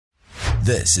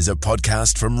This is a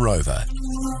podcast from Rover.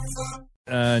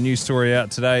 New story out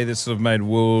today that sort of made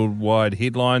worldwide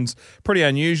headlines. Pretty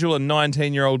unusual. A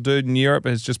 19-year-old dude in Europe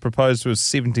has just proposed to his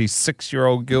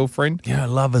 76-year-old girlfriend. Yeah,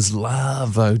 love is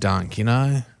love, though, Dunk, you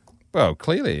know? Well,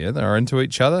 clearly, yeah, they're into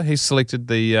each other. He's selected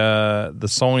the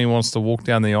song he wants to walk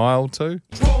down the aisle to.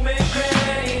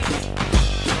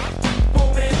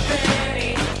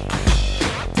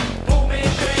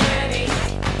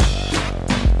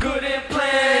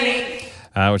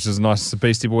 Which is a nice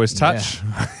Beastie Boys touch.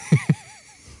 Yeah.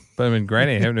 Boom and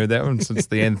Granny. I haven't heard that one since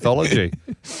the Anthology.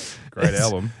 Great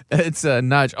album. It's a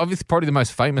nudge. Obviously, probably the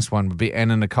most famous one would be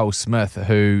Anna Nicole Smith,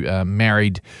 who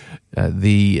married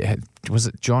was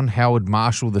it John Howard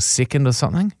Marshall II or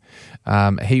something?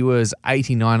 He was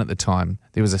 89 at the time.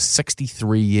 There was a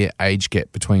 63-year age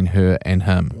gap between her and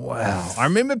him. Wow. I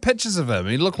remember pictures of him.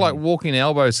 He looked like walking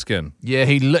elbow skin. Yeah,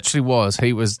 he literally was.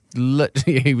 He was like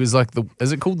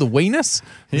is it called the weenus?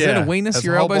 Is that a weenus,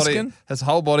 your elbow skin? His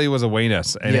whole body was a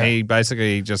weenus, and he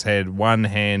basically just had one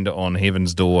hand on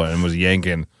heaven's door and was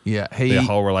yanking their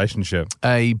whole relationship.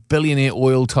 A billionaire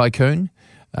oil tycoon.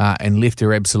 And left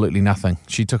her absolutely nothing.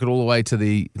 She took it all the way to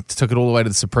the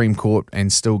Supreme Court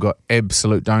and still got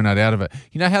absolute donut out of it.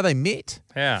 You know how they met?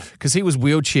 Yeah. Because he was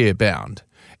wheelchair bound,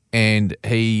 and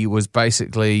he was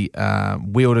basically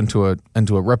wheeled into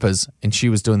a Rippers, and she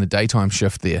was doing the daytime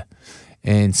shift there.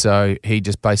 And so he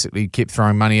just basically kept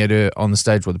throwing money at her on the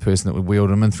stage, with the person that would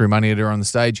wheeled him and threw money at her on the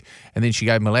stage. And then she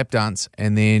gave him a lap dance,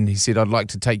 and then he said, "I'd like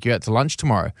to take you out to lunch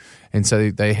tomorrow." And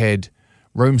so they had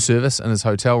room service in his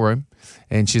hotel room.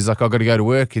 And she's like, "I've got to go to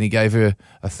work." And he gave her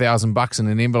 $1,000 in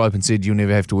an envelope and said, "You'll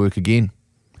never have to work again."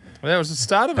 Well, that was the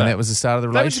start of it. And that was the start of the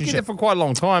relationship. They were together for quite a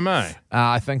long time, eh?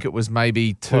 I think it was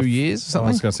maybe 2 years or something.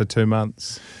 I was going to say 2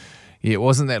 months. Yeah, it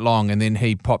wasn't that long. And then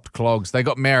he popped clogs. They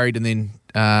got married, and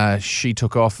then she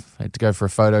took off, had to go for a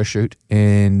photo shoot,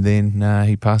 and then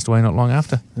he passed away not long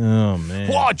after. Oh,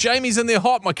 man. Whoa, Jamie's in there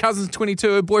hot. My cousin's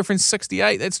 22, her boyfriend's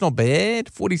 68. That's not bad.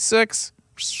 46.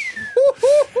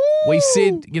 We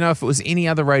said, if it was any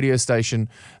other radio station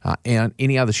and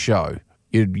any other show,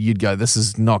 you'd go, this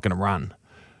is not going to run.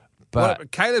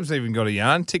 But Caleb's even got a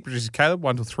yarn. Tech producer Caleb,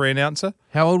 1 to 3 announcer.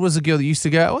 How old was the girl that you used to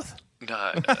go out with?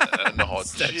 No,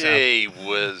 gee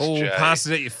whiz, Jay. Pass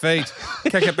it at your feet.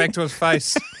 Kick it back to his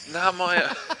face. No,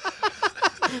 my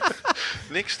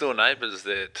next door neighbours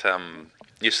that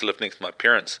used to live next to my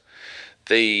parents,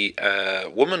 the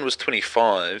woman was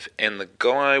 25 and the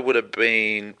guy would have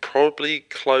been probably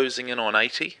closing in on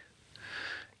 80.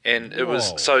 And it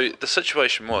was, so the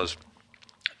situation was,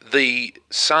 the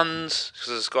sons, because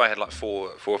this guy had like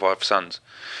four or five sons,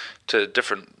 to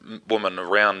different women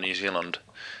around New Zealand,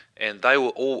 and they were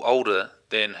all older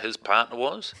than his partner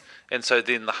was. And so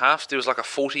then there was like a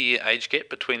 40-year age gap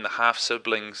between the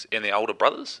half-siblings and the older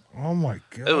brothers. Oh, my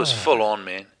God. It was full on,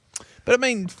 man. But I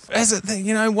mean,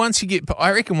 once you get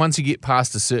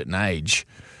past a certain age,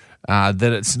 that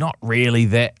it's not really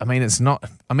that. It's not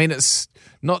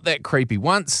that creepy.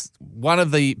 Once one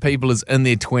of the people is in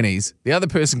their 20s, the other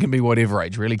person can be whatever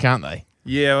age, really, can't they?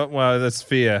 Yeah, well, that's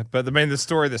fair. But the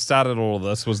story that started all of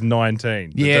this was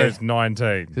 19. The dude's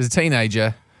 19. There's a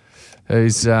teenager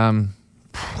who's, the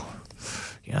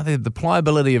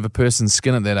pliability of a person's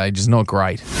skin at that age is not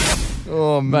great.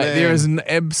 Oh, man. Mate, there is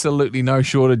absolutely no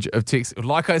shortage of text.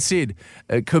 Like I said,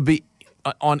 it could be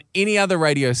on any other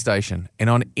radio station and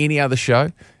on any other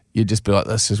show. You'd just be like,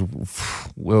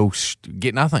 we'll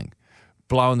get nothing.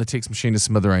 Blowing the text machine to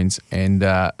smithereens and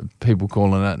people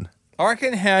calling in. I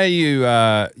reckon how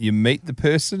you meet the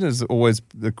person is always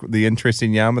the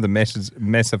interesting yarn with the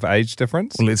massive age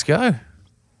difference. Well, let's go.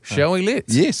 Shall we?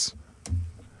 Let's. Yes.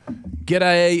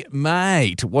 G'day,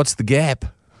 mate. What's the gap?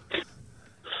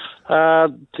 I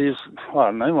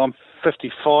don't know, I'm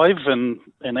 55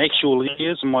 in actual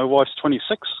years and my wife's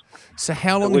 26. So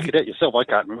how long? Work it out yourself, I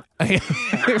can't remember.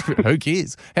 Who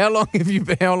cares? How long have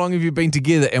you been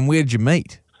together and where did you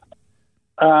meet?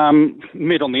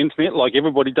 Met on the internet like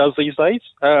everybody does these days.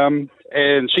 And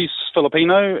she's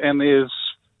Filipino and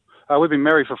we've been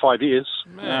married for 5 years.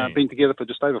 Been together for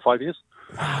just over 5 years.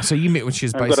 So you met when she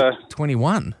was basically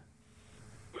 21?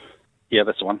 Yeah,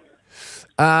 that's the one.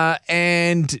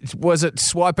 And was it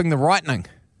swiping the rightening?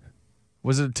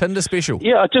 Was it a Tinder special?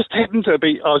 Yeah, I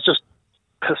was just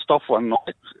pissed off one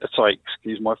night. Sorry,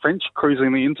 excuse my French,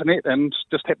 cruising the internet and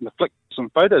just happened to flick some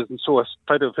photos and saw a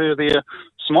photo of her there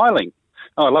smiling.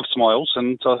 Oh, I love smiles,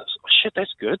 and I thought, shit,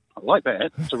 that's good. I like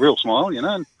that. It's a real smile,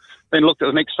 And then looked at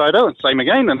the next photo and same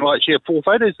again, and she had 4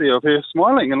 photos there of her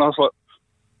smiling, and I was like,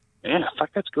 yeah, fuck,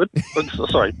 that's good.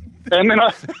 Sorry. And then I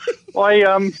thought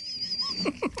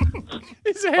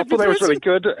that was really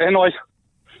good, and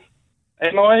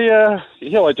And I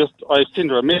sent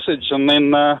her a message, and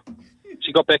then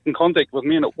she got back in contact with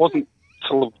me, and it wasn't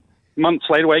till months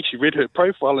later I actually read her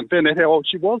profile and found out how old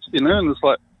she was, and it's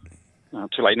like,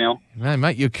 too late now. No,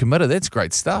 mate, you're committed. That's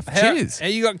great stuff. Cheers.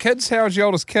 Hey, you got kids? How old's your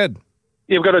oldest kid?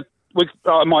 Yeah,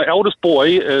 my eldest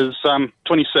boy is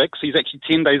 26. He's actually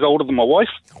 10 days older than my wife.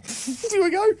 Here we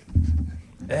go.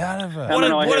 Out of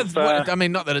it. I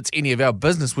mean, not that it's any of our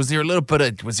business. Was there a little bit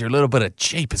of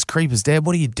Jeepers Creepers, Dad?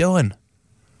 What are you doing?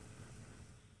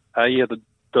 The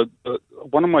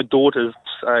one of my daughters,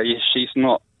 she's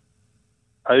not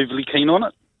overly keen on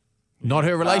it. Not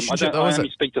her relationship, though, is it? I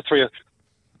only speak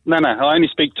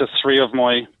to three of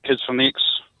my kids from the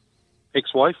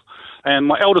ex-wife, and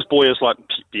my eldest boy is like,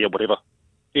 yeah, whatever.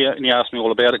 Yeah, and he asked me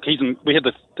all about it. We had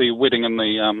the wedding in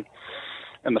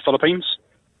the Philippines,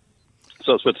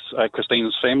 so it's with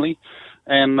Christine's family,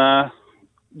 and that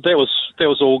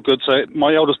was all good. So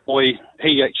my eldest boy,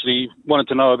 he actually wanted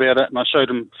to know about it, and I showed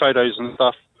him photos and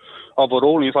stuff of it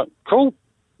all, and he's like, cool,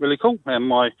 really cool. And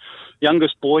my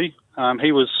youngest boy,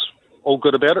 he was all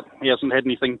good about it. He hasn't had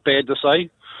anything bad to say.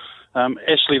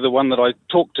 Ashley, the one that I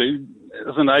talked to,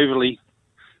 isn't overly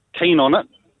keen on it,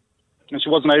 and she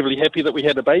wasn't overly happy that we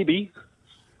had a baby,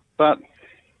 but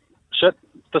shit,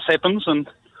 this happens, and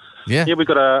we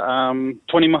got a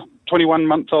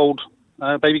 21-month-old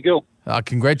baby girl.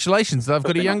 Congratulations, they've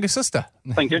got a younger sister.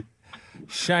 Thank you.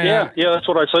 Shane, yeah, that's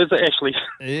what I said to Ashley.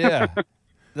 Yeah.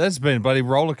 That's been a bloody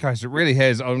roller coaster. It really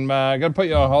has. I'm going to put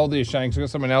you on hold there, Shane, because I've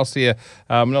got someone else here.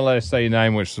 I'm not allowed to say your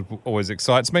name, which always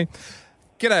excites me.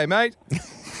 G'day, mate.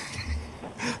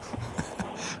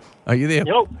 Are you there?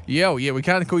 Yo. Yeah, we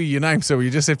can't call you your name, so you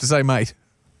just have to say mate.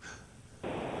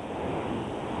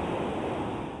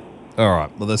 All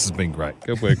right. Well, this has been great.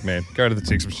 Good work, man. Go to the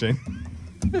text machine.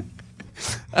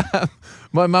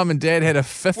 My mum and dad had a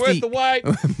 50. Worth the wait.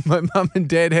 My mum and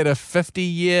dad had a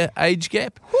 50-year age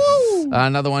gap. Woo!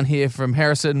 Another one here from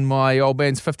Harrison. My old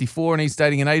man's 54 and he's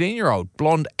dating an 18-year-old.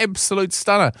 Blonde, absolute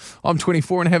stunner. I'm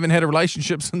 24 and haven't had a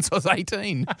relationship since I was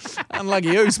 18. Unlucky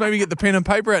you. So maybe get the pen and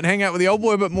paper out and hang out with the old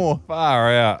boy a bit more.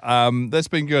 Far out. That's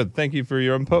been good. Thank you for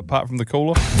your input, apart from the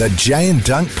caller. The Jay and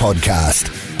Dunk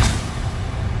Podcast.